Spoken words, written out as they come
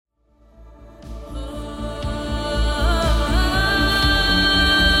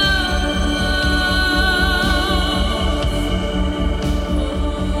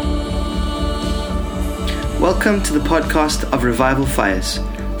Welcome to the podcast of Revival Fires.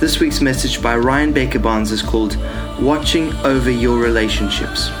 This week's message by Ryan Baker Barnes is called Watching Over Your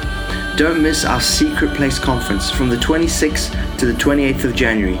Relationships. Don't miss our Secret Place conference from the 26th to the 28th of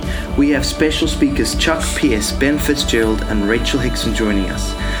January. We have special speakers Chuck Pierce, Ben Fitzgerald, and Rachel Hickson joining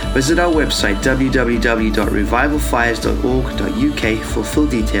us. Visit our website www.revivalfires.org.uk for full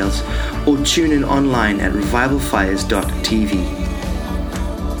details, or tune in online at revivalfires.tv.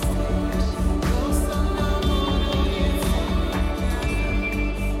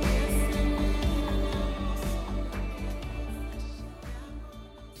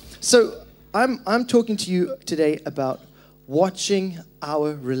 So I'm talking to you today about watching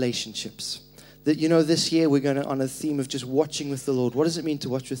our relationships. That, you know, this year we're going on a theme of just watching with the Lord. What does it mean to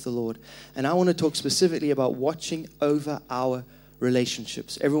watch with the Lord? And I want to talk specifically about watching over our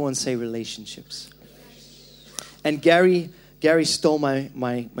relationships. Everyone say relationships. And Gary stole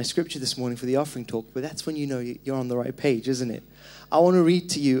my scripture this morning for the offering talk, but that's when you know you're on the right page, isn't it? I want to read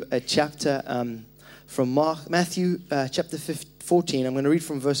to you a chapter from Matthew chapter 14. I'm going to read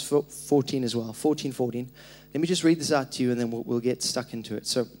from verse 14 as well. 14. Let me just read this out to you and then we'll get stuck into it.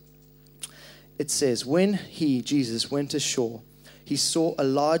 So it says, when he, Jesus, went ashore, he saw a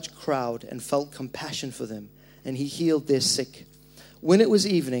large crowd and felt compassion for them, and he healed their sick. When it was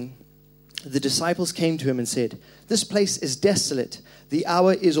evening, the disciples came to him and said, "This place is desolate. The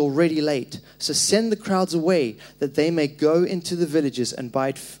hour is already late. So send the crowds away that they may go into the villages and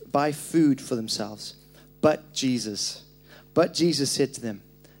buy food for themselves." But Jesus said to them,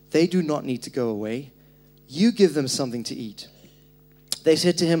 "They do not need to go away. You give them something to eat." They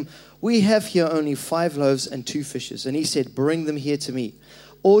said to him, "We have here only 5 loaves and 2 fishes." And he said, "Bring them here to me."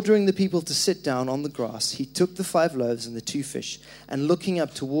 Ordering the people to sit down on the grass, he took the 5 loaves and the 2 fish, and looking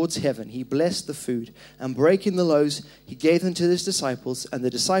up towards heaven, he blessed the food, and breaking the loaves, he gave them to his disciples, and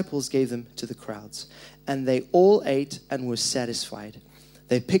the disciples gave them to the crowds. And they all ate and were satisfied.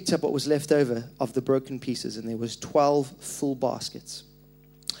 They picked up what was left over of the broken pieces, and there was 12 full baskets.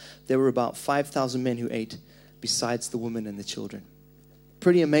 There were about 5,000 men who ate, besides the women and the children.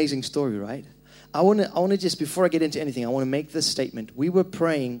 Pretty amazing story, right? I want to just, before I get into anything, I want to make this statement. We were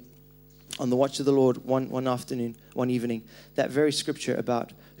praying on the Watch of the Lord one evening, that very scripture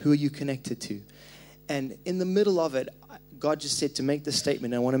about who are you connected to. And in the middle of it, God just said to make this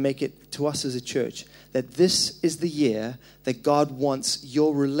statement, and I want to make it to us as a church, that this is the year that God wants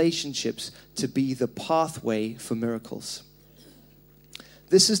your relationships to be the pathway for miracles.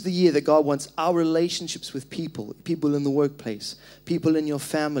 This is the year that God wants our relationships with people in the workplace, people in your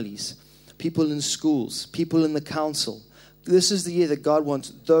families, people in schools, people in the council. This is the year that God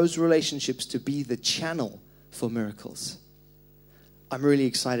wants those relationships to be the channel for miracles. I'm really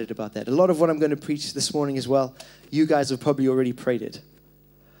excited about that. A lot of what I'm going to preach this morning as well, you guys have probably already prayed it.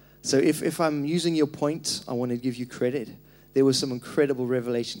 So if I'm using your points, I want to give you credit. There was some incredible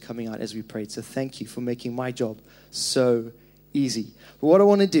revelation coming out as we prayed. So thank you for making my job so easy. But what I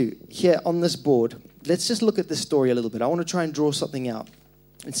want to do here on this board, let's just look at this story a little bit. I want to try and draw something out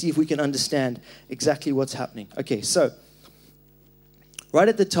and see if we can understand exactly what's happening. Okay, so right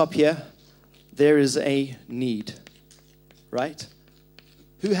at the top here, there is a need, right?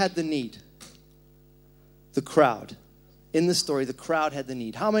 Who had the need? The crowd. In the story, the crowd had the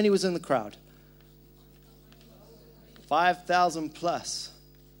need. How many was in the crowd? 5,000 plus.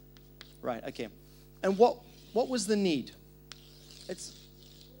 Right, okay. And what was the need? It's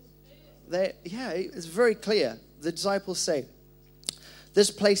very clear. The disciples say,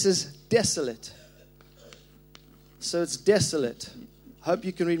 "This place is desolate." So it's desolate. I hope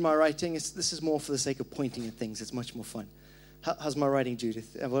you can read my writing. This is more for the sake of pointing at things. It's much more fun. How's my writing,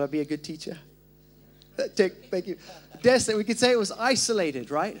 Judith? Will I be a good teacher? Thank you. Desolate. We could say it was isolated,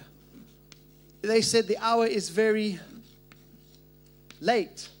 right? They said the hour is very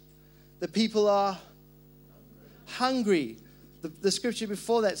late. The people are hungry. The scripture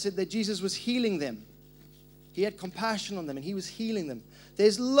before that said that Jesus was healing them. He had compassion on them and he was healing them.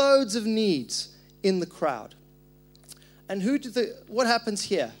 There's loads of needs in the crowd. And what happens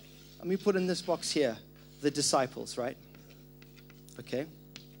here? Let me put in this box here, the disciples, right? Okay.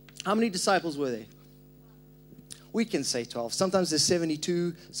 How many disciples were there? We can say 12. Sometimes there's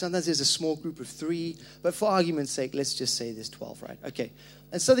 72. Sometimes there's a small group of 3. But for argument's sake, let's just say there's 12, right? Okay.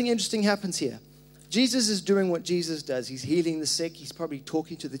 And something interesting happens here. Jesus is doing what Jesus does. He's healing the sick. He's probably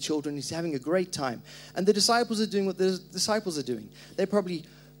talking to the children. He's having a great time. And the disciples are doing what the disciples are doing. They're probably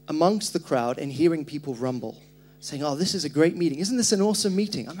amongst the crowd and hearing people rumble, saying, "Oh, this is a great meeting. Isn't this an awesome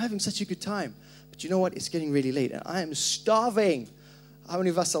meeting? I'm having such a good time. But you know what? It's getting really late and I am starving." How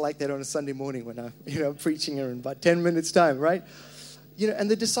many of us are like that on a Sunday morning when I'm preaching in about 10 minutes time, right? And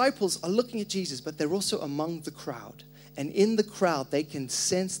the disciples are looking at Jesus, but they're also among the crowd. And in the crowd, they can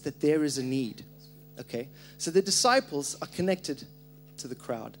sense that there is a need. Okay? So the disciples are connected to the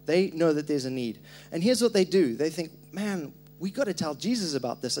crowd. They know that there's a need. And here's what they do. They think, man, we got to tell Jesus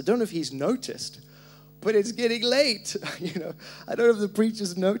about this. I don't know if he's noticed, but it's getting late. I don't know if the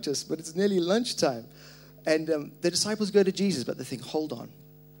preacher's noticed, but it's nearly lunchtime. And the disciples go to Jesus, but they think, hold on.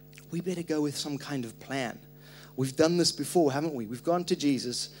 We better go with some kind of plan. We've done this before, haven't we? We've gone to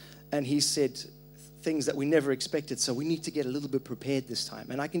Jesus, and he said things that we never expected, so we need to get a little bit prepared this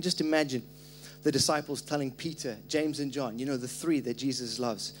time. And I can just imagine the disciples telling Peter, James, and John, the three that Jesus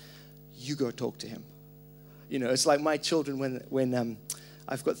loves, you go talk to him. It's like my children when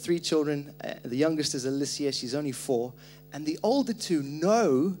I've got 3 children. The youngest is Alicia. She's only 4. And the older 2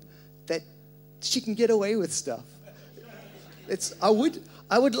 know that she can get away with stuff. I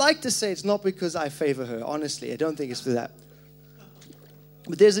would like to say it's not because I favor her. Honestly, I don't think it's for that.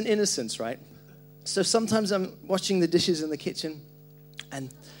 But there's an innocence, right? So sometimes I'm washing the dishes in the kitchen, and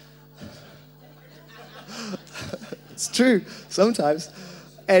it's true sometimes.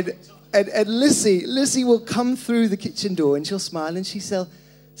 And Lissy will come through the kitchen door, and she'll smile, and she'll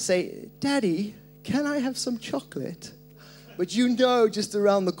say, Daddy, can I have some chocolate? But just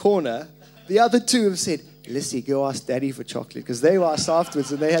around the corner, the other 2 have said, Lissy, go ask Daddy for chocolate, because they asked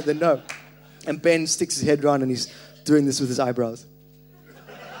afterwards, and they had the no. And Ben sticks his head around, and he's doing this with his eyebrows.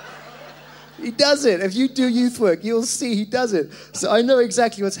 He does it. If you do youth work, you'll see he does it. So I know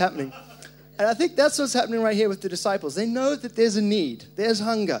exactly what's happening. And I think that's what's happening right here with the disciples. They know that there's a need. There's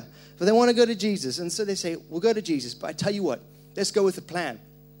hunger. But they want to go to Jesus. And so they say, we'll go to Jesus. But I tell you what, let's go with a plan.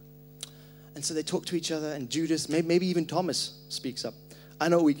 And so they talk to each other. And Judas, maybe even Thomas speaks up. I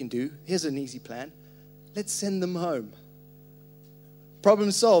know what we can do. Here's an easy plan. Let's send them home. Problem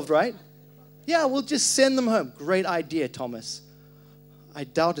solved, right? Yeah, we'll just send them home. Great idea, Thomas. I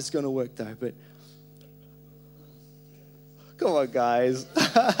doubt it's going to work, though, but come on, guys.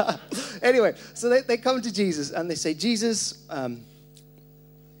 Anyway, so they come to Jesus, and they say, Jesus, I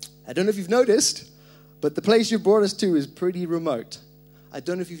don't know if you've noticed, but the place you brought us to is pretty remote. I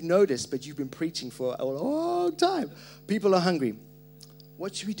don't know if you've noticed, but you've been preaching for a long time. People are hungry.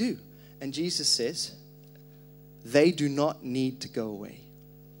 What should we do? And Jesus says, they do not need to go away.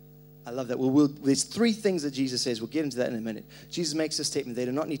 I love that. There's 3 things that Jesus says. We'll get into that in a minute. Jesus makes a statement. They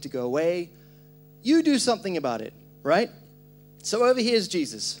do not need to go away. You do something about it, right? So over here is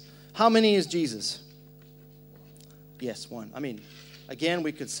Jesus. How many is Jesus? Yes, 1. I mean, again,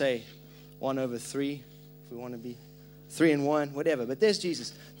 we could say 1 over 3 if we want to be 3 and 1, whatever. But there's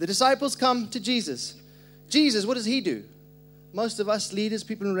Jesus. The disciples come to Jesus. Jesus, what does he do? Most of us leaders,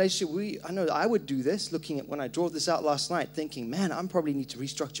 people in relationship, I know I would do this, looking at when I draw this out last night, thinking, man, I probably need to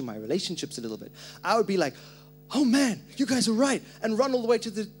restructure my relationships a little bit. I would be like, oh man, you guys are right, and run all the way to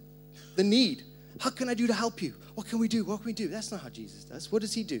the need. How can I do to help you? What can we do? What can we do? That's not how Jesus does. What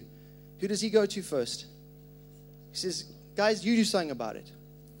does he do? Who does he go to first? He says, guys, you do something about it.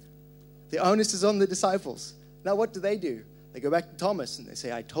 The onus is on the disciples. Now what do? They go back to Thomas and they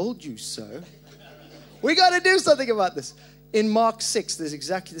say, I told you so. We got to do something about this. In Mark 6, there's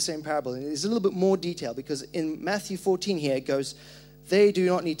exactly the same parable. And there's a little bit more detail because in Matthew 14 here, it goes, they do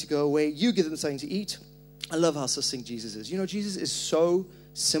not need to go away. You give them something to eat. I love how succinct Jesus is. Jesus is so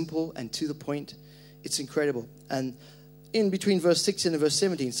simple and to the point. It's incredible. And in between verse 16 and verse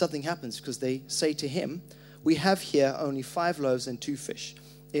 17, something happens because they say to him, we have here only 5 loaves and 2 fish.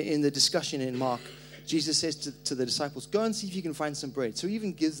 In the discussion in Mark, Jesus says to the disciples, go and see if you can find some bread. So he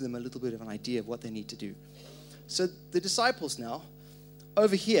even gives them a little bit of an idea of what they need to do. So the disciples now,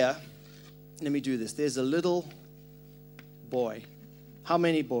 over here, let me do this. There's a little boy. How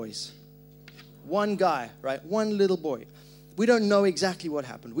many boys? 1 guy, right? 1 little boy. We don't know exactly what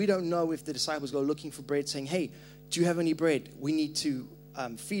happened. We don't know if the disciples go looking for bread saying, hey, do you have any bread? We need to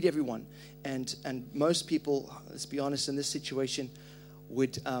feed everyone. And most people, let's be honest, in this situation,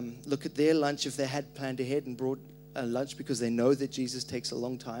 would look at their lunch if they had planned ahead and brought a lunch because they know that Jesus takes a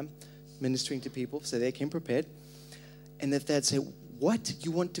long time ministering to people, so they came prepared. And if they'd say, what?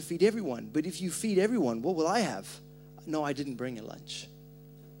 You want to feed everyone? But if you feed everyone, what will I have? No, I didn't bring a lunch.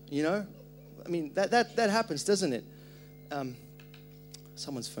 I mean, that happens, doesn't it?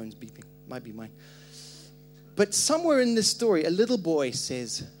 Someone's phone's beeping. Might be mine. But somewhere in this story, a little boy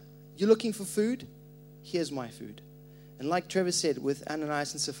says, you're looking for food? Here's my food. And like Trevor said with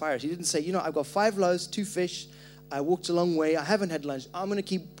Ananias and Sapphira, he didn't say, I've got 5 loaves, 2 fish. I walked a long way. I haven't had lunch. I'm going to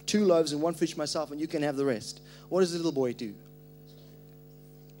keep 2 loaves and 1 fish myself, and you can have the rest. What does the little boy do?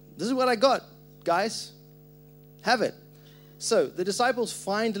 This is what I got, guys. Have it. So the disciples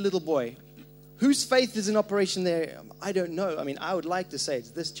find a little boy Whose faith is in operation there? I don't know. I mean, I would like to say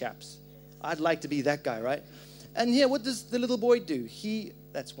it's this chap's. I'd like to be that guy, right? And here, what does the little boy do?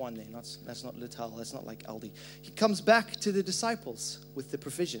 That's one there. That's not Little. That's not like Aldi. He comes back to the disciples with the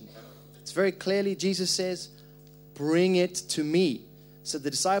provision. It's very clearly, Jesus says, bring it to me. So the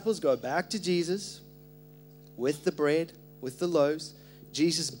disciples go back to Jesus with the bread, with the loaves.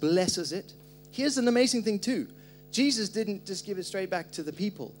 Jesus blesses it. Here's an amazing thing too. Jesus didn't just give it straight back to the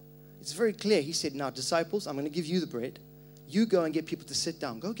people. It's very clear. He said, now disciples, I'm going to give you the bread. You go and get people to sit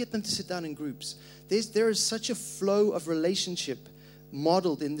down. Go get them to sit down in groups. There is such a flow of relationship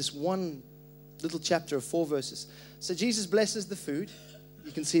modeled in this one little chapter of 4 verses. So Jesus blesses the food.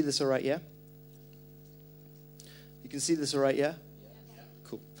 You can see this all right, yeah? You can see this all right, yeah?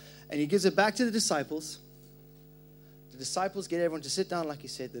 Cool. And he gives it back to the disciples. The disciples get everyone to sit down, like he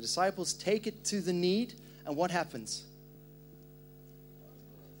said. The disciples take it to the need, and what happens?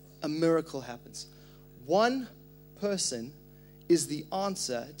 A miracle happens. One person is the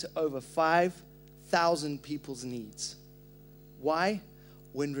answer to over 5,000 people's needs. Why?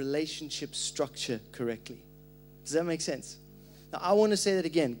 When relationships structure correctly. Does that make sense? Now, I want to say that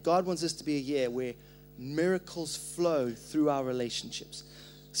again. God wants us to be a year where miracles flow through our relationships.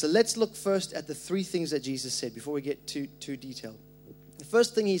 So let's look first at the 3 things that Jesus said before we get too detailed. The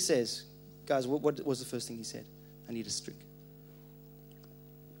first thing he says, guys, what was the first thing he said? I need a drink.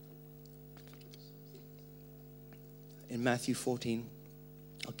 In Matthew 14,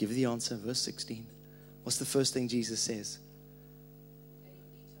 I'll give you the answer, verse 16. What's the first thing Jesus says?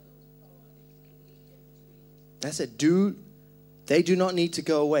 That's it. They do not need to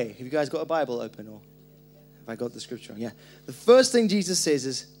go away. Have you guys got a Bible open, or have I got the scripture on? Yeah. The first thing Jesus says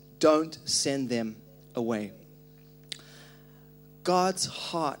is, don't send them away. God's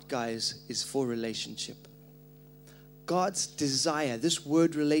heart, guys, is for relationship. God's desire, this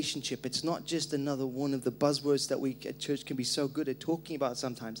word relationship, it's not just another one of the buzzwords that we at church can be so good at talking about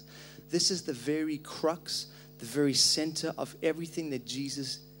sometimes. This is the very crux, the very center of everything that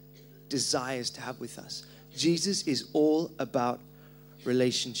Jesus desires to have with us. Jesus is all about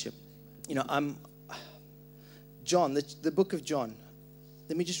relationship. You know, John, the book of John.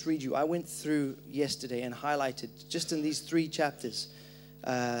 Let me just read you. I went through yesterday and highlighted just in these 3 chapters,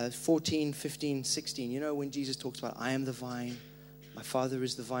 14, 15, 16. You know, when Jesus talks about, I am the vine, my Father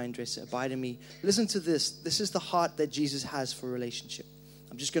is the vine dresser, abide in me. Listen to this. This is the heart that Jesus has for relationship.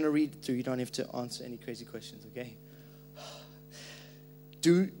 I'm just going to read through. You don't have to answer any crazy questions, okay?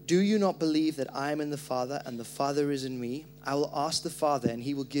 Do you not believe that I am in the Father and the Father is in me? I will ask the Father and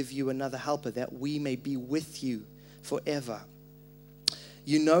he will give you another helper that we may be with you forever.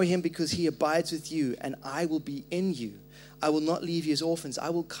 You know him because he abides with you and I will be in you. I will not leave you as orphans.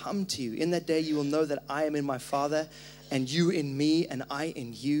 I will come to you. In that day you will know that I am in my Father and you in me and I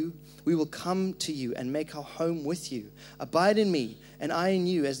in you. We will come to you and make our home with you. Abide in me and I in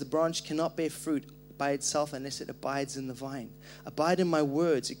you, as the branch cannot bear fruit by itself unless it abides in the vine. Abide in my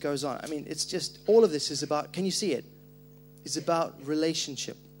words. It goes on. I mean, it's just, all of this is about, can you see it? It's about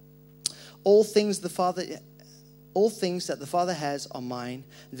relationship. All things that the Father has are mine.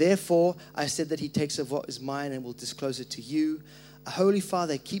 Therefore, I said that he takes of what is mine and will disclose it to you. Holy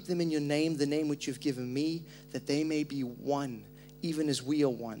Father, keep them in your name, the name which you've given me, that they may be one, even as we are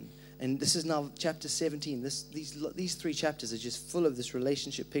one. And this is now chapter 17. These 3 chapters are just full of this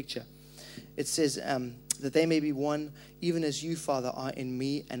relationship picture. It says that they may be one, even as you, Father, are in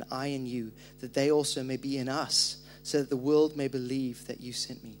me and I in you, that they also may be in us, so that the world may believe that you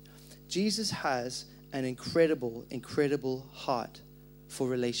sent me. Jesus has an incredible, incredible heart for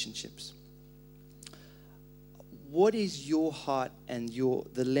relationships. What is your heart and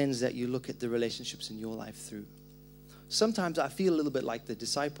the lens that you look at the relationships in your life through? Sometimes I feel a little bit like the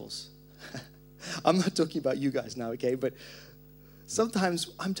disciples. I'm not talking about you guys now, okay? But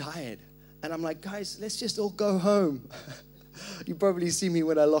sometimes I'm tired. And I'm like, guys, let's just all go home. You probably see me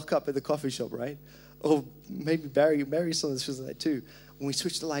when I lock up at the coffee shop, right? Or maybe Barry saw this was like too. When we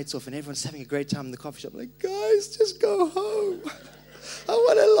switch the lights off and everyone's having a great time in the coffee shop, I'm like, guys, just go home. I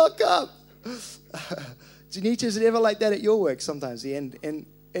want to lock up. Janita, is it ever like that at your work sometimes, the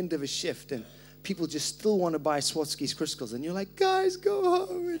end of a shift, and people just still want to buy Swarovski's crystals, and you're like, guys, go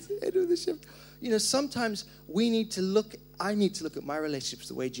home. It's the end of the shift. You know, sometimes I need to look at my relationships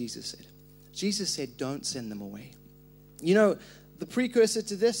the way Jesus said. Jesus said, don't send them away. You know, the precursor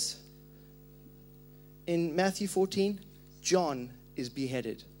to this, in Matthew 14, John is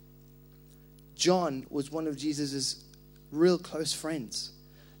beheaded. John was one of Jesus's real close friends.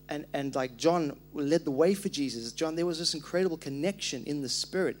 And like John led the way for Jesus. There was this incredible connection in the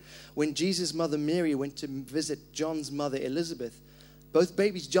spirit. When Jesus' mother Mary went to visit John's mother Elizabeth, Both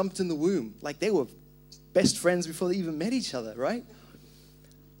babies jumped in the womb like they were best friends before they even met each other, right?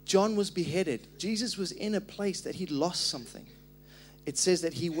 John was beheaded. Jesus was in a place that he'd lost something. It says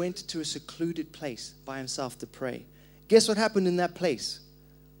that he went to a secluded place by himself to pray. Guess what happened in that place?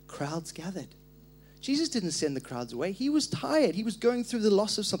 Crowds gathered. Jesus didn't send the crowds away. He was tired. He was going through the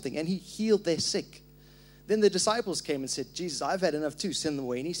loss of something, and he healed their sick. Then the disciples came and said, Jesus, I've had enough too. Send them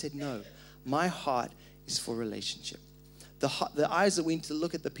away. And he said, no, my heart is for relationship. The eyes that we need to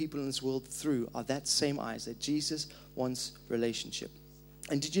look at the people in this world through are that same eyes, that Jesus wants relationship.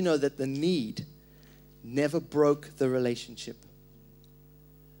 And did you know that the need never broke the relationship?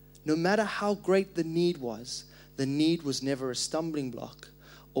 No matter how great the need was never a stumbling block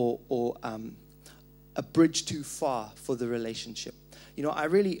or a bridge too far for the relationship. You know, I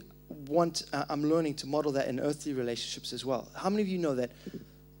really I'm learning to model that in earthly relationships as well. How many of you know that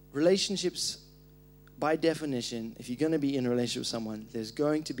relationships, by definition, if you're going to be in a relationship with someone, there's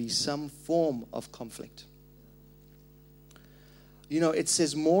going to be some form of conflict? You know, it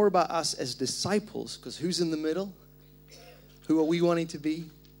says more about us as disciples, because who's in the middle? Who are we wanting to be?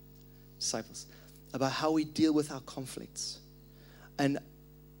 Disciples. About how we deal with our conflicts. And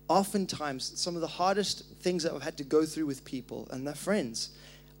oftentimes, some of the hardest things that I've had to go through with people and their friends,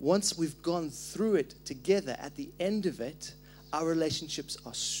 once we've gone through it together, at the end of it, our relationships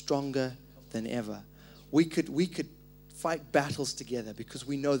are stronger than ever. We could fight battles together because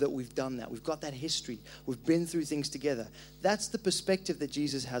we know that we've done that. We've got that history. We've been through things together. That's the perspective that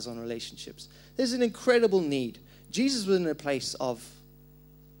Jesus has on relationships. There's an incredible need. Jesus was in a place of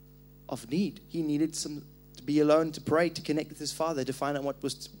need. He needed to be alone, to pray, to connect with his Father, to find out what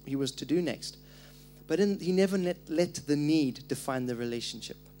he was to do next. But he never let the need define the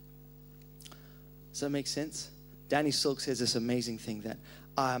relationship. Does that make sense? Danny Silk says this amazing thing that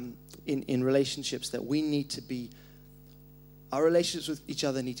in relationships that we need to be, our relationships with each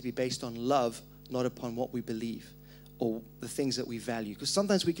other need to be based on love, not upon what we believe or the things that we value. Because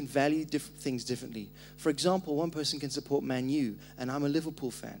sometimes we can value different things differently. For example, one person can support Man U, and I'm a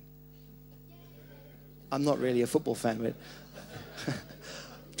Liverpool fan. I'm not really a football fan, but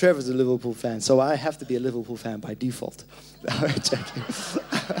Trevor's a Liverpool fan, so I have to be a Liverpool fan by default.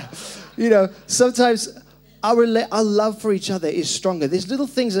 You know, sometimes our love for each other is stronger. There's little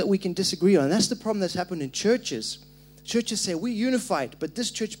things that we can disagree on. And that's the problem that's happened in churches. Churches say, we're unified, but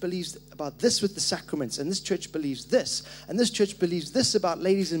this church believes about this with the sacraments, and this church believes this, and this church believes this about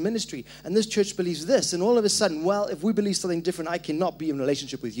ladies in ministry, and this church believes this, and all of a sudden, well, if we believe something different, I cannot be in a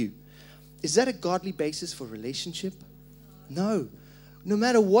relationship with you. Is that a godly basis for relationship? No. No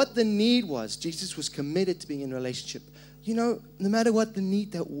matter what the need was, Jesus was committed to being in a relationship. You know, no matter what the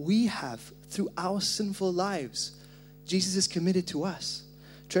need that we have through our sinful lives, Jesus is committed to us.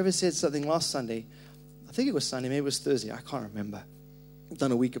 Trevor said something last Sunday. I think it was Sunday, maybe it was Thursday. I can't remember. I've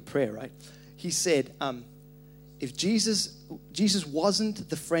done a week of prayer, right? He said, if Jesus wasn't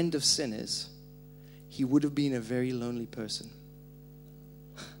the friend of sinners, he would have been a very lonely person.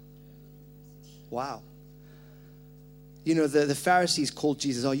 Wow. You know, the Pharisees called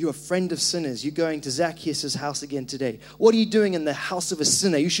Jesus, oh, you're a friend of sinners. You're going to Zacchaeus' house again today. What are you doing in the house of a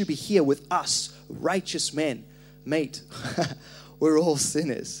sinner? You should be here with us, righteous men. Mate, we're all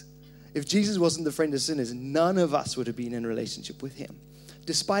sinners. If Jesus wasn't the friend of sinners, none of us would have been in a relationship with him.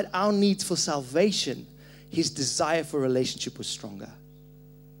 Despite our needs for salvation, his desire for a relationship was stronger.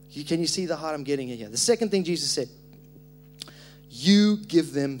 Can you see the heart I'm getting here? The second thing Jesus said, you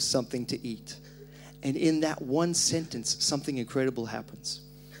give them something to eat. And in that one sentence, something incredible happens.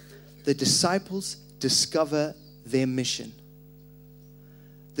 The disciples discover their mission.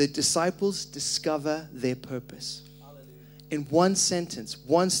 The disciples discover their purpose. In one sentence,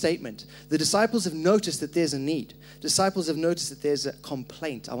 one statement, the disciples have noticed that there's a need. Disciples have noticed that there's a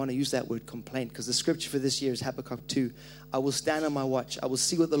complaint. I want to use that word complaint because the scripture for this year is Habakkuk 2. I will stand on my watch. I will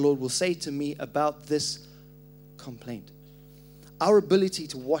see what the Lord will say to me about this complaint. Our ability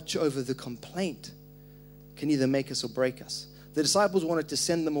to watch over the complaint can either make us or break us. The disciples wanted to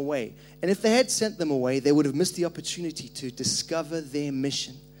send them away. And if they had sent them away, they would have missed the opportunity to discover their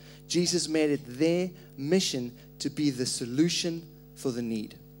mission. Jesus made it their mission to be the solution for the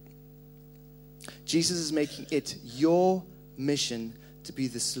need. Jesus is making it your mission to be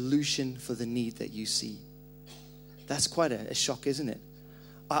the solution for the need that you see. That's quite a shock, isn't it?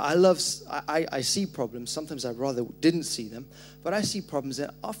 I see problems. Sometimes I'd rather didn't see them. But I see problems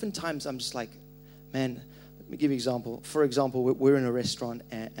and oftentimes I'm just like, man, let me give you an example. For example, we're in a restaurant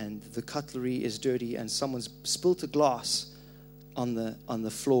and the cutlery is dirty and someone's spilt a glass on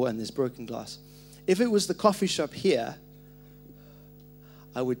the floor and there's broken glass. If it was the coffee shop here,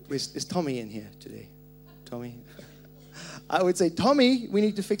 is Tommy in here today? Tommy? I would say, Tommy, we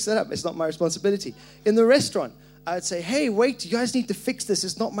need to fix that up. It's not my responsibility. In the restaurant, I would say, hey, wait, you guys need to fix this.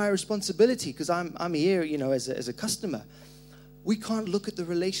 It's not my responsibility because I'm here, as a customer. We can't look at the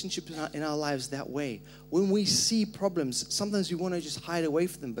relationships in our lives that way. When we see problems, sometimes we want to just hide away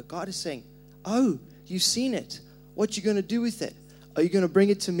from them. But God is saying, oh, you've seen it. What you going to do with it? Are you going to bring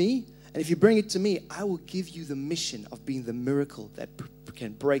it to me? And if you bring it to me, I will give you the mission of being the miracle that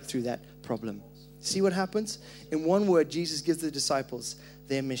can break through that problem. See what happens? In one word, Jesus gives the disciples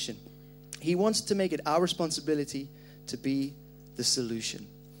their mission. He wants to make it our responsibility to be the solution.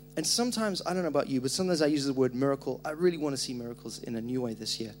 And sometimes, I don't know about you, but sometimes I use the word miracle. I really want to see miracles in a new way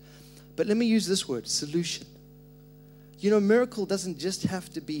this year. But let me use this word, solution. Miracle doesn't just have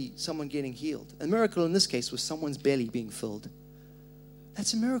to be someone getting healed. A miracle in this case was someone's belly being filled.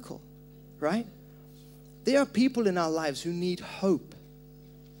 That's a miracle, right? There are people in our lives who need hope.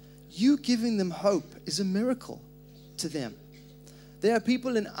 You giving them hope is a miracle to them. There are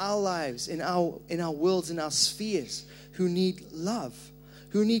people in our lives, in our worlds, in our spheres, who need love,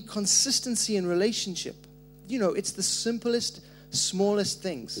 who need consistency in relationship. It's the simplest, smallest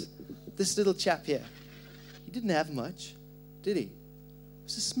things. This little chap here, he didn't have much, did he?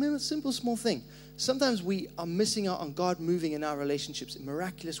 It's a simple, small thing. Sometimes we are missing out on God moving in our relationships in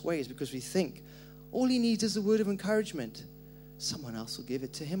miraculous ways because we think all he needs is a word of encouragement. Someone else will give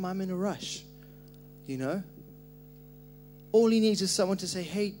it to him. I'm in a rush. All he needs is someone to say,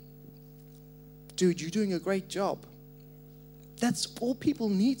 hey, dude, you're doing a great job. That's all people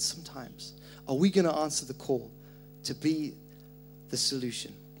need sometimes. Are we going to answer the call to be the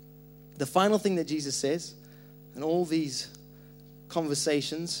solution? The final thing that Jesus says in all these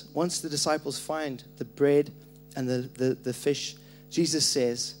conversations, once the disciples find the bread and the fish, Jesus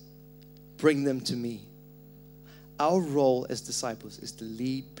says, bring them to me. Our role as disciples is to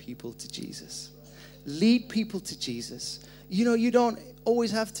lead people to Jesus. Lead people to Jesus. You don't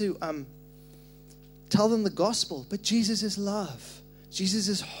always have to tell them the gospel, but Jesus is love. Jesus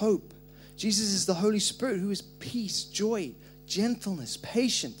is hope. Jesus is the Holy Spirit who is peace, joy, gentleness,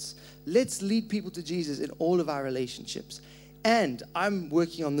 patience. Let's lead people to Jesus in all of our relationships. And I'm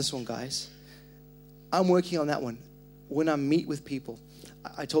working on this one, guys. I'm working on that one. When I meet with people,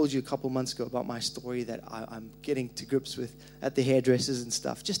 I told you a couple months ago about my story that I'm getting to grips with at the hairdressers and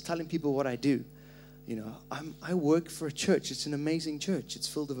stuff, just telling people what I do. I work for a church. It's an amazing church. It's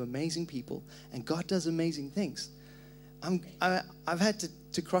filled with amazing people, and God does amazing things. I've had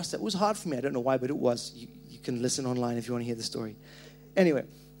to cross that. It was hard for me. I don't know why, but it was. You can listen online if you want to hear the story. Anyway,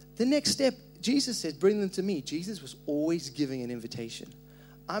 the next step, Jesus said, bring them to me. Jesus was always giving an invitation.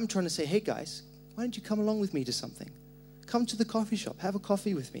 I'm trying to say, hey guys, why don't you come along with me to something? Come to the coffee shop. Have a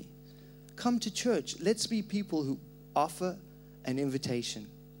coffee with me. Come to church. Let's be people who offer an invitation.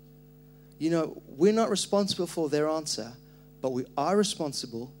 We're not responsible for their answer, but we are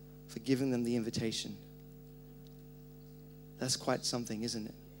responsible for giving them the invitation. That's quite something, isn't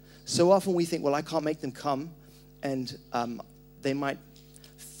it? So often we think, well, I can't make them come, and they might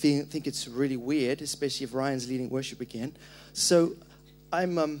think it's really weird, especially if Ryan's leading worship again. So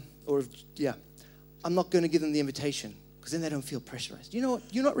I'm not going to give them the invitation because then they don't feel pressurized. You know what?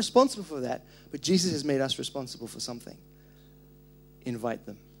 You're not responsible for that, but Jesus has made us responsible for something. Invite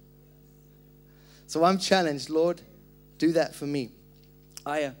them. So I'm challenged, Lord, do that for me.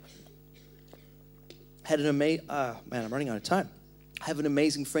 I had an amazing, I'm running out of time. I have an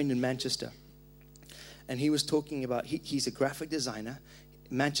amazing friend in Manchester. And he was talking about, he's a graphic designer.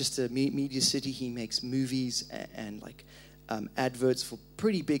 Manchester, Media City, he makes movies and adverts for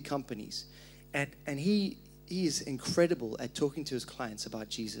pretty big companies. And he is incredible at talking to his clients about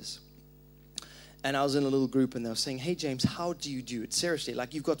Jesus. And I was in a little group and they were saying, hey, James, how do you do it? Seriously,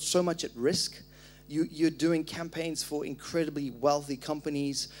 you've got so much at risk. You're doing campaigns for incredibly wealthy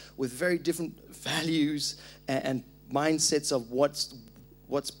companies with very different values and mindsets of what's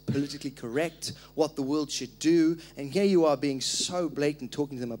politically correct, what the world should do. And here you are being so blatant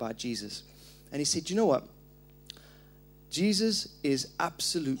talking to them about Jesus. And he said, you know what? Jesus is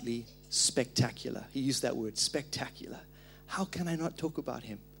absolutely spectacular. He used that word, spectacular. How can I not talk about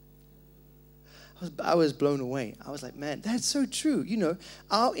him? I was blown away. I was like, man, that's so true.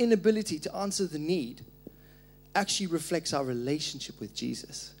 Our inability to answer the need actually reflects our relationship with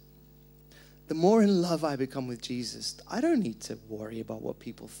Jesus. The more in love I become with Jesus, I don't need to worry about what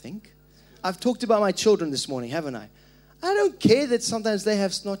people think. I've talked about my children this morning, haven't I? I don't care that sometimes they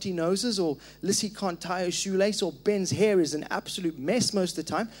have snotty noses, or Lissy can't tie a shoelace, or Ben's hair is an absolute mess most of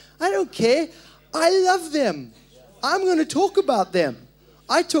the time. I don't care. I love them. I'm going to talk about them.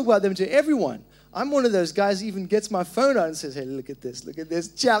 I talk about them to everyone. I'm one of those guys who even gets my phone out and says, hey, look at this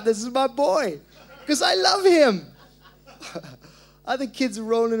chap, this is my boy. Because I love him. Other kids are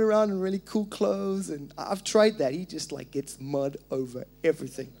rolling around in really cool clothes, and I've tried that. He just like gets mud over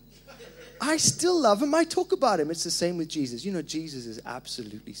everything. I still love him. I talk about him. It's the same with Jesus. You know, Jesus is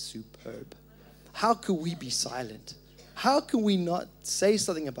absolutely superb. How can we be silent? How can we not say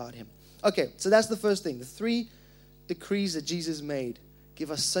something about him? Okay, so that's the first thing. The 3 decrees that Jesus made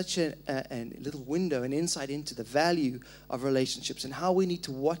give us such a little window, an insight into the value of relationships and how we need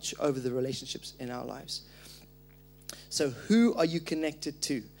to watch over the relationships in our lives. So who are you connected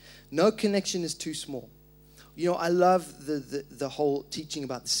to? No connection is too small. You know, I love the whole teaching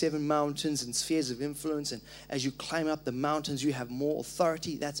about the 7 mountains and spheres of influence. And as you climb up the mountains, you have more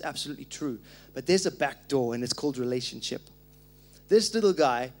authority. That's absolutely true. But there's a back door, and it's called relationship. This little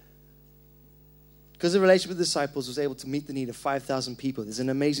guy, because of the relationship with the disciples, was able to meet the need of 5,000 people. There's an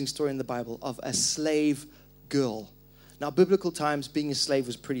amazing story in the Bible of a slave girl. Now, biblical times, being a slave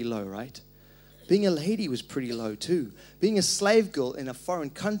was pretty low, right? Being a lady was pretty low too. Being a slave girl in a foreign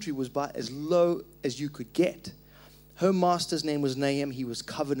country was about as low as you could get. Her master's name was Nahum. He was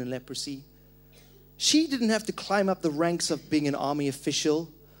covered in leprosy. She didn't have to climb up the ranks of being an army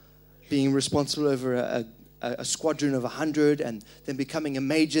official, being responsible over a squadron of 100, and then becoming a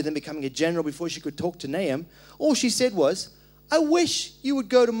major, then becoming a general before she could talk to Nahum. All she said was, I wish you would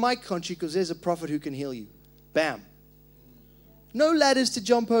go to my country because there's a prophet who can heal you. Bam. No ladders to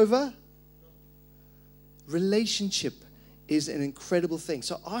jump over. Relationship is an incredible thing.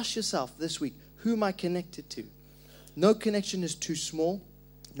 So ask yourself this week, who am I connected to? No connection is too small.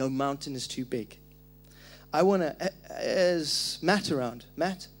 No mountain is too big. I want to, is Matt around?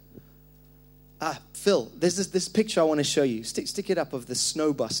 Matt? Phil, there's this picture I want to show you. Stick it up of the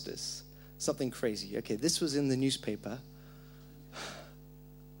Snowbusters. Something crazy. Okay, this was in the newspaper.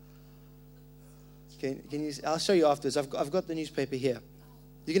 Can you? I'll show you afterwards. I've got the newspaper here.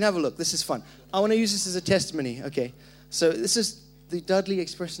 You can have a look. This is fun. I want to use this as a testimony. Okay. So this is the Dudley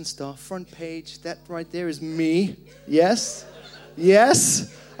Express and Star front page. That right there is me. Yes.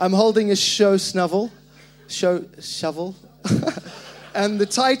 Yes. I'm holding a shovel. And the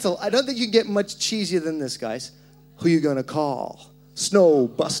title, I don't think you can get much cheesier than this, guys. Who you going to call?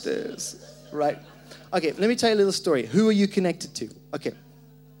 Snowbusters. Right? Okay, let me tell you a little story. Who are you connected to? Okay.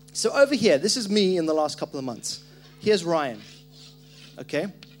 So over here, this is me in the last couple of months. Here's Ryan. Okay?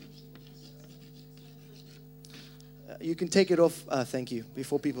 You can take it off, thank you,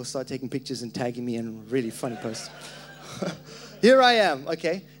 before people start taking pictures and tagging me in really funny posts. Here I am,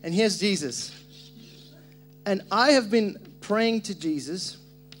 okay? And here's Jesus. And I have been praying to Jesus,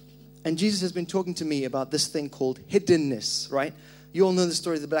 and Jesus has been talking to me about this thing called hiddenness, right? You all know the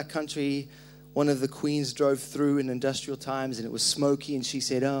story of the Black Country. One of the queens drove through in industrial times, and it was smoky, and she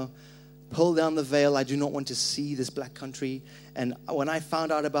said, oh, pull down the veil. I do not want to see this Black Country. And when I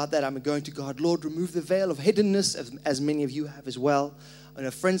found out about that, I'm going to God, Lord, remove the veil of hiddenness, as many of you have as well. And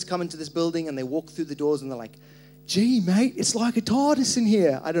her friends come into this building, and they walk through the doors, and they're like, gee, mate, it's like a TARDIS in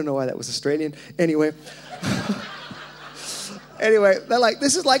here. I don't know why that was Australian. Anyway. Anyway, they're like,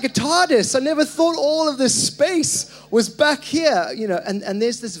 this is like a TARDIS. I never thought all of this space was back here, you know, and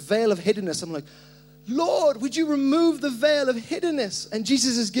there's this veil of hiddenness. I'm like, Lord, would you remove the veil of hiddenness? And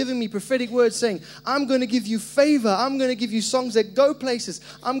Jesus is giving me prophetic words saying, I'm going to give you favor. I'm going to give you songs that go places.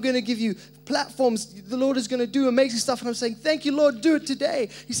 I'm going to give you platforms. The Lord is going to do amazing stuff. And I'm saying, thank you, Lord, do it today.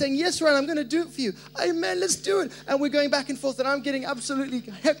 He's saying, yes, Ryan, I'm going to do it for you. Amen, let's do it. And we're going back and forth, and I'm getting absolutely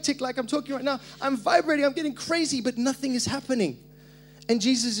hectic like I'm talking right now. I'm vibrating, I'm getting crazy, but nothing is happening. And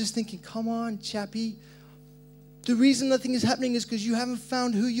Jesus is thinking, come on, chappie. The reason nothing is happening is because you haven't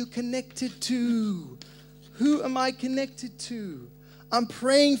found who you're connected to. Who am I connected to? I'm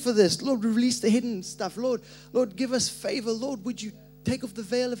praying for this. Lord, release the hidden stuff. Lord, give us favor. Lord, would you take off the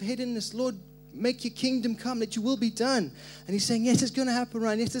veil of hiddenness? Lord, make your kingdom come, that your will be done. And he's saying, yes, it's going to happen,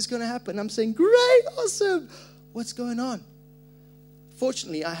 Ryan. Yes, it's going to happen. I'm saying, great, awesome. What's going on?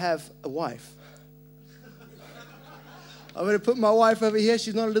 Fortunately, I have a wife. I'm going to put my wife over here.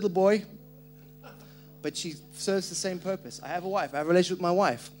 She's not a little boy, but she serves the same purpose. I have a wife. I have a relationship with my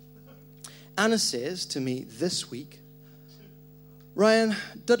wife. Anna says to me this week, Ryan,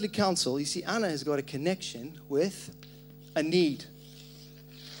 Dudley Council, you see, Anna has got a connection with a need.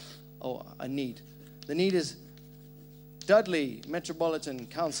 Oh, a need. The need is Dudley Metropolitan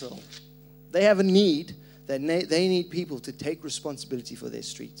Council. They have a need that they need people to take responsibility for their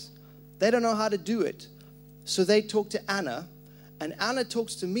streets. They don't know how to do it. So they talk to Anna, and Anna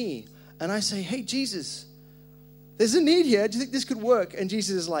talks to me, and I say, hey, Jesus, there's a need here. Do you think this could work? And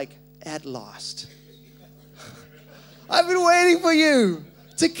Jesus is like, at last. I've been waiting for you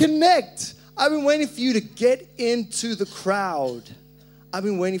to connect. I've been waiting for you to get into the crowd. I've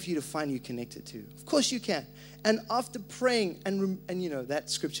been waiting for you to find who you're connected to. Of course you can. And after praying and that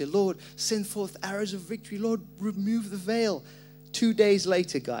scripture, Lord, send forth arrows of victory. Lord, remove the veil. 2 days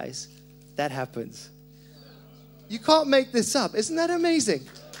later, guys, that happens. You can't make this up. Isn't that amazing?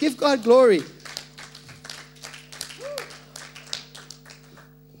 Give God glory.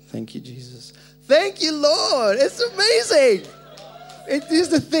 Thank you, Jesus. Thank you, Lord. It's amazing. It is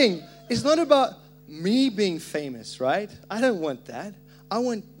the thing. It's not about me being famous, right? I don't want that. I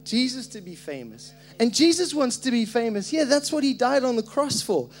want Jesus to be famous. And Jesus wants to be famous. Yeah, that's what he died on the cross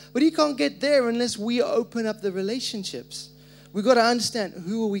for. But he can't get there unless we open up the relationships. We've got to understand,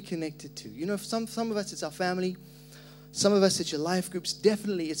 who are we connected to? You know, some of us, it's our family. Some of us, it's your life groups.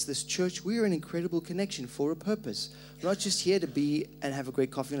 Definitely, it's this church. We're an incredible connection for a purpose. We're not just here to be and have a great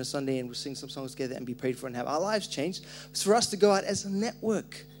coffee on a Sunday and we'll sing some songs together and be prayed for and have our lives changed. It's for us to go out as a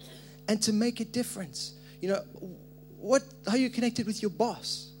network and to make a difference. You know, how are you connected with your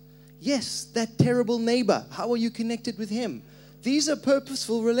boss? Yes, that terrible neighbor. How are you connected with him? These are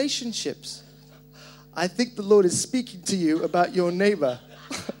purposeful relationships. I think the Lord is speaking to you about your neighbor.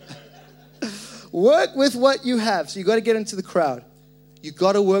 Work with what you have. So you got to get into the crowd. You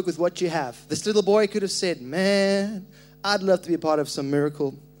got to work with what you have. This little boy could have said, man, I'd love to be a part of some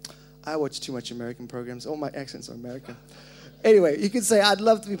miracle. I watch too much American programs. All my accents are American. Anyway, you could say, I'd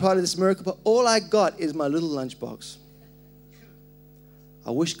love to be part of this miracle, but all I got is my little lunchbox.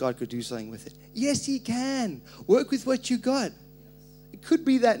 I wish God could do something with it. Yes, he can. Work with what you got. It could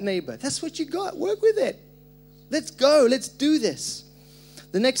be that neighbor. That's what you got. Work with it. Let's go. Let's do this.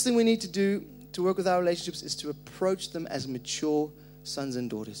 The next thing we need to do to work with our relationships is to approach them as mature sons and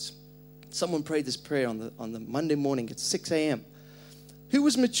daughters. Someone prayed this prayer on the Monday morning at 6 a.m. Who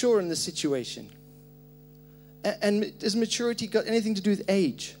was mature in this situation? And does maturity got anything to do with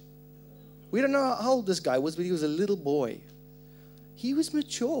age? We don't know how old this guy was, but he was a little boy. He was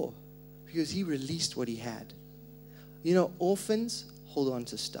mature because he released what he had. You know, orphans hold on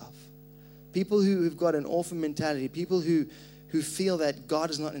to stuff. People who've got an orphan mentality, people who feel that God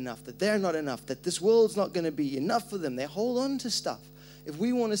is not enough, that they're not enough, that this world's not going to be enough for them. They hold on to stuff. If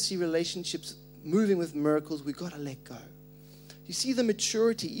we want to see relationships moving with miracles, we've got to let go. You see the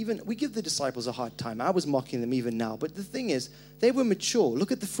maturity, even we give the disciples a hard time. I was mocking them even now. But the thing is, they were mature.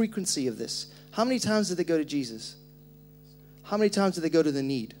 Look at the frequency of this. How many times did they go to Jesus? How many times did they go to the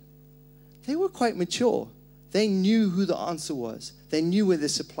need? They were quite mature. They knew who the answer was. They knew where the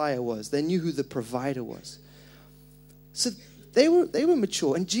supplier was. They knew who the provider was. So they were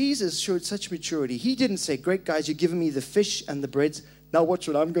mature. And Jesus showed such maturity. He didn't say, great guys, you're giving me the fish and the breads. Now watch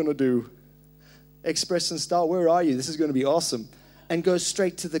what I'm going to do. Express and style, where are you? This is going to be awesome. And goes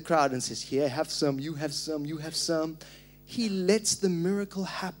straight to the crowd and says, here, have some, you have some, you have some. He lets the miracle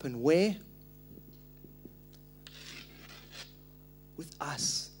happen. Where? With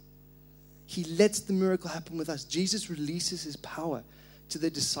us. He lets the miracle happen with us. Jesus releases his power to the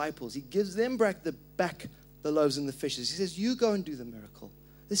disciples. He gives them back the loaves and the fishes. He says, you go and do the miracle.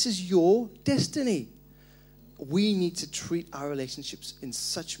 This is your destiny. We need to treat our relationships in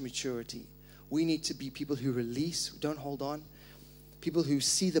such maturity. We need to be people who release, who don't hold on. People who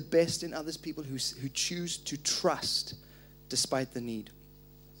see the best in others. People who choose to trust despite the need.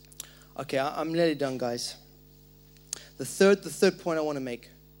 Okay, I'm nearly done, guys. The third point I want to make,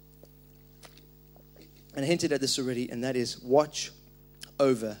 and I hinted at this already, and that is watch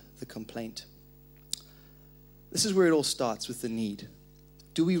over the complaint. This is where it all starts, with the need.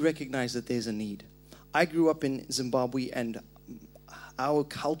 Do we recognize that there's a need? I grew up in Zimbabwe, and our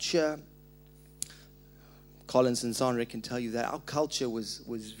culture, Collins and Sandra can tell you that our culture was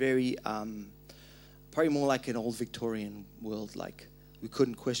very, probably more like an old Victorian world. Like, we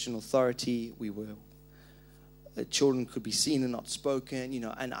couldn't question authority. Children could be seen and not spoken,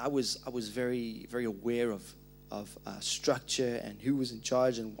 and I was very, very aware of structure and who was in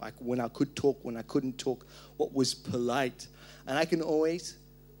charge, and when I could talk, when I couldn't talk, what was polite. And I can always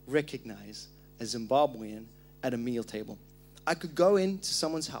recognize a Zimbabwean at a meal table. I could go into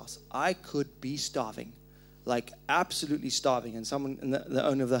someone's house. I could be starving, like absolutely starving, and the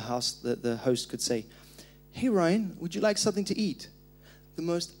owner of the house, the host could say, hey Ryan, would you like something to eat? The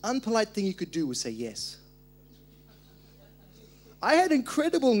most unpolite thing you could do was say yes. I had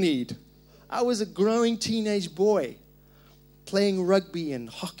incredible need. I was a growing teenage boy playing rugby and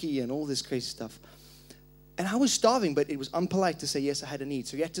hockey and all this crazy stuff. And I was starving, but it was unpolite to say yes, I had a need.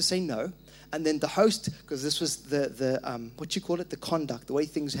 So you had to say no. And then the host, because this was the conduct, the way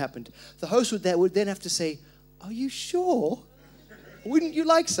things happened. The host would then have to say, are you sure? Wouldn't you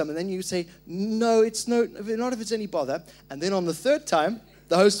like some? And then you say, no, not if it's any bother. And then on the third time,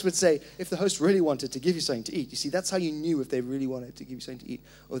 The host would say, if the host really wanted to give you something to eat, you see, that's how you knew if they really wanted to give you something to eat,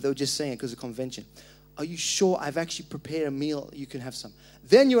 or they were just saying it because of convention. Are you sure I've actually prepared a meal? You can have some.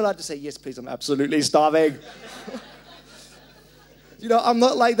 Then you're allowed to say, yes, please, I'm absolutely starving. I'm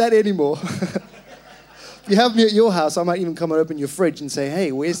not like that anymore. If you have me at your house, I might even come and open your fridge and say,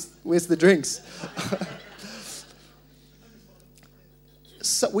 hey, where's the drinks?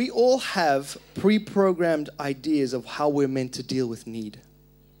 So we all have pre-programmed ideas of how we're meant to deal with need.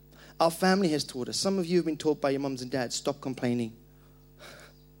 Our family has taught us. Some of you have been taught by your mums and dads, stop complaining.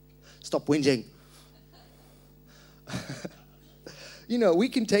 Stop whinging. We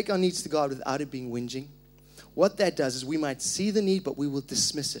can take our needs to God without it being whinging. What that does is we might see the need, but we will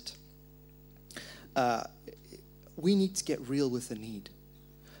dismiss it. We need to get real with the need.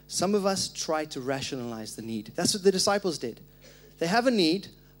 Some of us try to rationalize the need. That's what the disciples did. They have a need,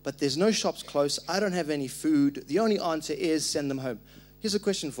 but there's no shops close. I don't have any food. The only answer is send them home. Here's a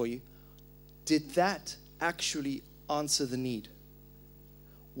question for you. Did that actually answer the need?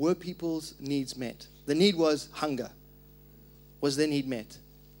 Were people's needs met? The need was hunger. Was their need met?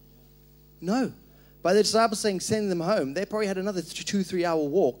 No. By the disciples saying send them home, they probably had another 2-3 hour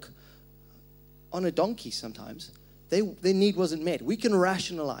walk on a donkey sometimes. Their need wasn't met. We can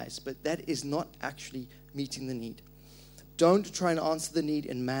rationalize, but that is not actually meeting the need. Don't try and answer the need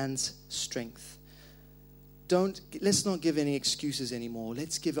in man's strength. Let's not give any excuses anymore.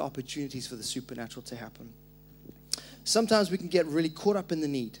 Let's give opportunities for the supernatural to happen. Sometimes we can get really caught up in the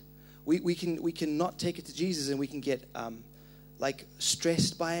need. We can not take it to Jesus, and we can get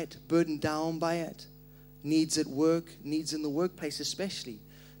stressed by it, burdened down by it. Needs at work, needs in the workplace especially.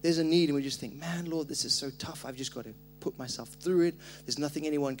 There's a need and we just think, man, Lord, this is so tough. I've just got to put myself through it. There's nothing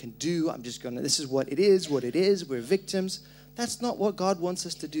anyone can do. This is what it is. We're victims. That's not what God wants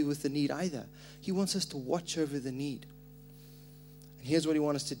us to do with the need either. He wants us to watch over the need. And here's what he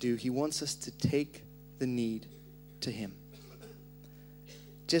wants us to do. He wants us to take the need to him.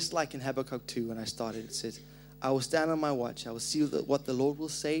 Just like in Habakkuk 2 when I started, it says, I will stand on my watch. I will see what the Lord will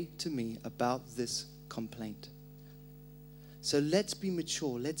say to me about this complaint. So let's be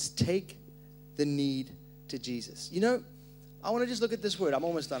mature. Let's take the need to Jesus. I want to just look at this word. I'm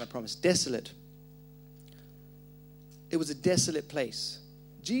almost done, I promise. Desolate. It was a desolate place.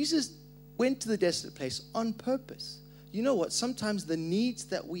 Jesus went to the desolate place on purpose. You know what? Sometimes the needs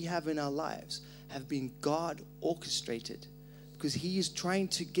that we have in our lives have been God orchestrated because he is trying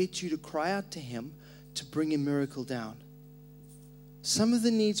to get you to cry out to him to bring a miracle down. Some of the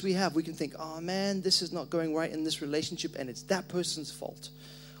needs we have, we can think, oh man, this is not going right in this relationship and it's that person's fault.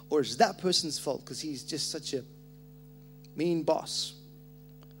 Or it's that person's fault because he's just such a mean boss.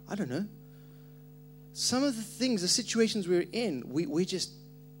 I don't know. Some of the things, the situations we're in, we're just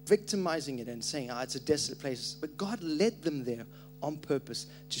victimizing it and saying, it's a desolate place. But God led them there on purpose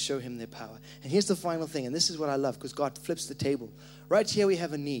to show him their power. And here's the final thing, and this is what I love because God flips the table. Right here we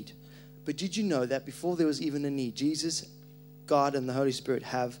have a need. But did you know that before there was even a need, Jesus, God, and the Holy Spirit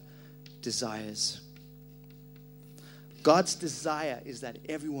have desires? God's desire is that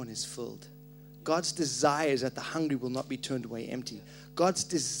everyone is filled. God's desire is that the hungry will not be turned away empty. God's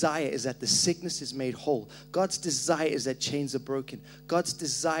desire is that the sickness is made whole. God's desire is that chains are broken. God's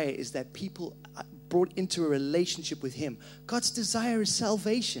desire is that people are brought into a relationship with him. God's desire is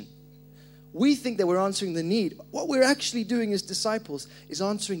salvation. We think that we're answering the need. What we're actually doing as disciples is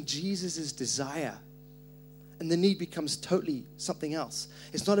answering Jesus' desire. And the need becomes totally something else.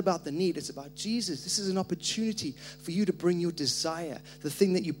 It's not about the need, it's about Jesus. This is an opportunity for you to bring your desire, the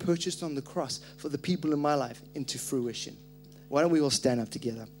thing that you purchased on the cross for the people in my life, into fruition. Why don't we all stand up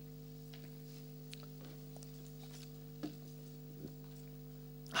together?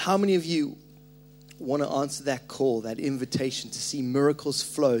 How many of you want to answer that call, that invitation to see miracles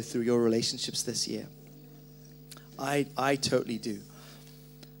flow through your relationships this year? I totally do.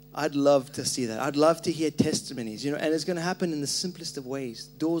 I'd love to see that. I'd love to hear testimonies, and it's going to happen in the simplest of ways.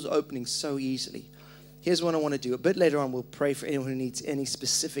 Doors opening so easily. Here's what I want to do. A bit later on, we'll pray for anyone who needs any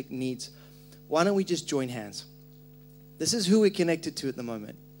specific needs. Why don't we just join hands? This is who we're connected to at the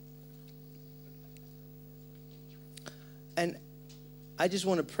moment. And I just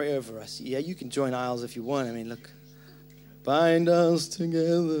want to pray over us. Yeah, you can join aisles if you want. I mean, look. Bind us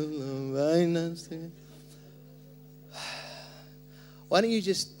together, Lord, bind us together. Why don't you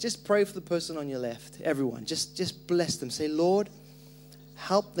just pray for the person on your left, everyone. Just bless them. Say, Lord,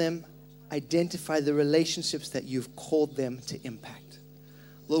 help them identify the relationships that you've called them to impact.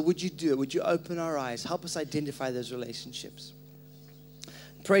 Lord, would you do it? Would you open our eyes? Help us identify those relationships.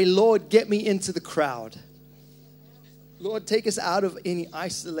 Pray, Lord, get me into the crowd. Lord, take us out of any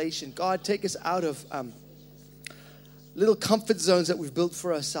isolation. God, take us out of little comfort zones that we've built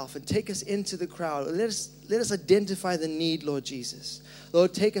for ourselves and take us into the crowd. Let us identify the need, Lord Jesus.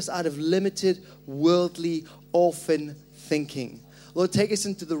 Lord, take us out of limited, worldly, orphan thinking. Lord, take us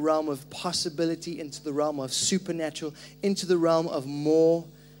into the realm of possibility, into the realm of supernatural, into the realm of more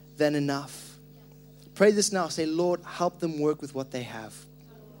than enough. Pray this now. Say, Lord, help them work with what they have.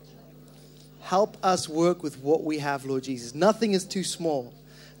 Help us work with what we have, Lord Jesus. Nothing is too small.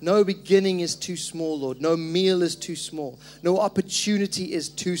 No beginning is too small, Lord. No meal is too small. No opportunity is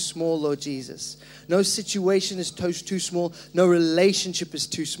too small, Lord Jesus. No situation is too small. No relationship is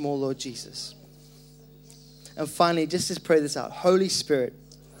too small, Lord Jesus. And finally, just pray this out. Holy Spirit,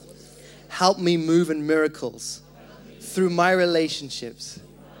 help me move in miracles through my relationships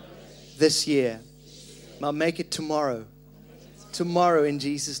this year. I'll make it tomorrow. Tomorrow in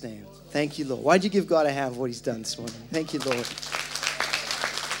Jesus' name. Thank you, Lord. Why'd you give God a hand for what He's done this morning? Thank you, Lord.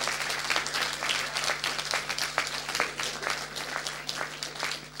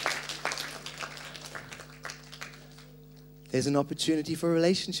 There's an opportunity for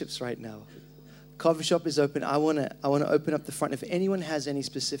relationships right now. Coffee shop is open. I want to open up the front. If anyone has any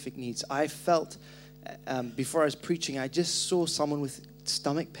specific needs, I felt before I was preaching, I just saw someone with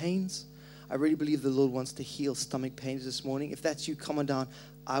stomach pains. I really believe the Lord wants to heal stomach pains this morning. If that's you, come on down.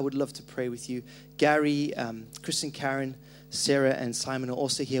 I would love to pray with you. Gary, Chris and Karen, Sarah and Simon are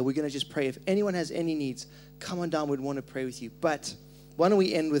also here. We're going to just pray. If anyone has any needs, come on down. We'd want to pray with you. But why don't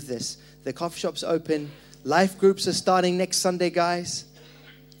we end with this? The coffee shop's open. Life groups are starting next Sunday, guys.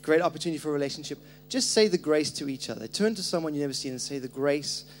 Great opportunity for a relationship. Just say the grace to each other. Turn to someone you've never seen and say the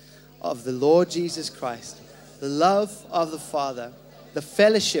grace of the Lord Jesus Christ, the love of the Father, the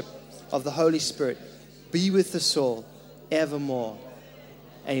fellowship of the Holy Spirit be with us all evermore.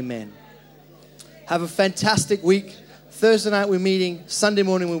 Amen. Have a fantastic week. Thursday night we're meeting. Sunday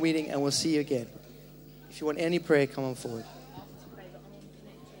morning we're meeting, and we'll see you again. If you want any prayer, come on forward.